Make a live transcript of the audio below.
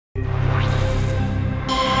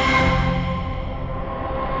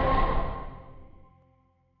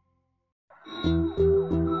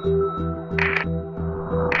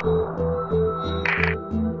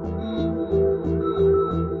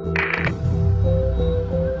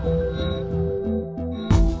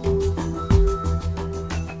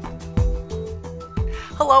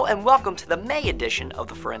Hello and welcome to the May edition of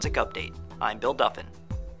the Forensic Update. I'm Bill Duffin.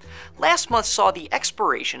 Last month saw the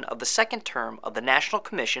expiration of the second term of the National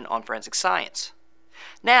Commission on Forensic Science.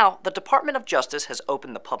 Now, the Department of Justice has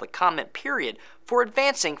opened the public comment period for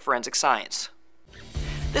advancing forensic science.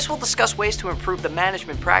 This will discuss ways to improve the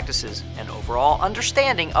management practices and overall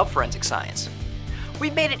understanding of forensic science.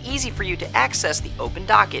 We've made it easy for you to access the open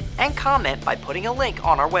docket and comment by putting a link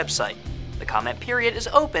on our website. The comment period is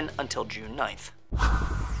open until June 9th.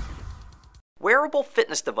 Wearable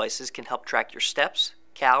fitness devices can help track your steps,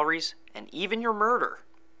 calories, and even your murder.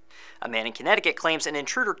 A man in Connecticut claims an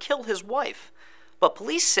intruder killed his wife, but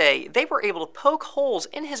police say they were able to poke holes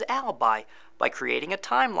in his alibi by creating a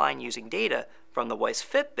timeline using data from the wife's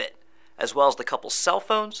Fitbit, as well as the couple's cell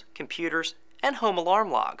phones, computers, and home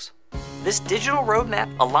alarm logs. This digital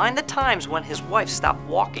roadmap aligned the times when his wife stopped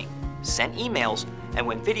walking, sent emails, and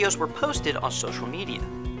when videos were posted on social media.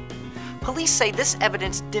 Police say this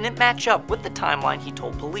evidence didn't match up with the timeline he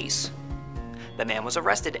told police. The man was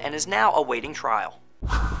arrested and is now awaiting trial.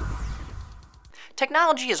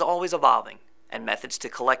 Technology is always evolving, and methods to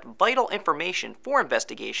collect vital information for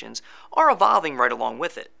investigations are evolving right along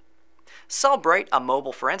with it. Cellbrite, a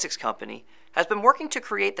mobile forensics company, has been working to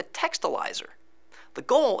create the Textilizer. The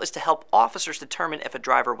goal is to help officers determine if a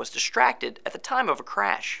driver was distracted at the time of a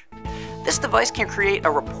crash. This device can create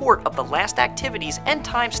a report of the last activities and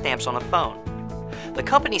timestamps on a phone. The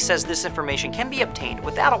company says this information can be obtained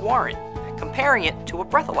without a warrant, comparing it to a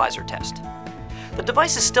breathalyzer test. The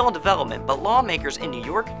device is still in development, but lawmakers in New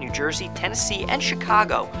York, New Jersey, Tennessee, and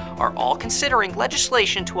Chicago are all considering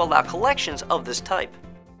legislation to allow collections of this type.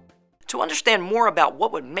 To understand more about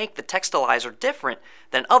what would make the Textilizer different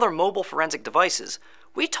than other mobile forensic devices,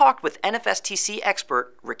 we talked with NFSTC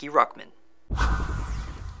expert Ricky Ruckman.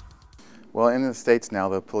 Well, in the States now,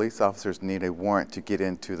 the police officers need a warrant to get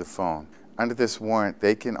into the phone. Under this warrant,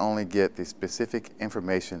 they can only get the specific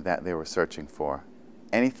information that they were searching for.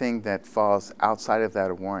 Anything that falls outside of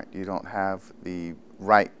that warrant, you don't have the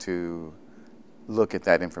right to look at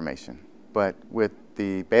that information. But with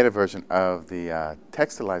the beta version of the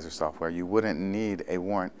Textilizer software, you wouldn't need a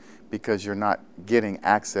warrant because you're not getting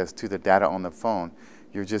access to the data on the phone.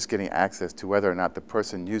 You're just getting access to whether or not the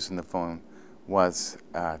person using the phone was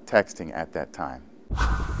texting at that time.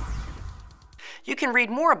 You can read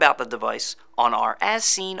more about the device on our As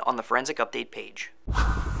Seen on the Forensic Update page.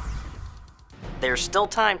 There's still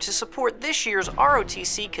time to support this year's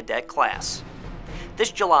ROTC cadet class.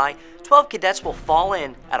 This July, 12 cadets will fall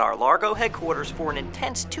in at our Largo headquarters for an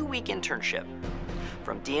intense 2-week internship.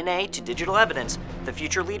 From DNA to digital evidence, the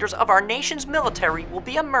future leaders of our nation's military will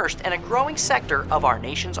be immersed in a growing sector of our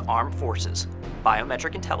nation's armed forces,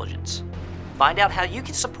 biometric intelligence. Find out how you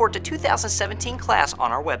can support the 2017 class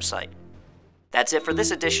on our website. That's it for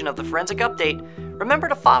this edition of the Forensic Update. Remember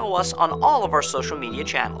to follow us on all of our social media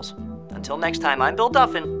channels. Until next time, I'm Bill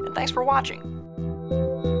Duffin, and thanks for watching.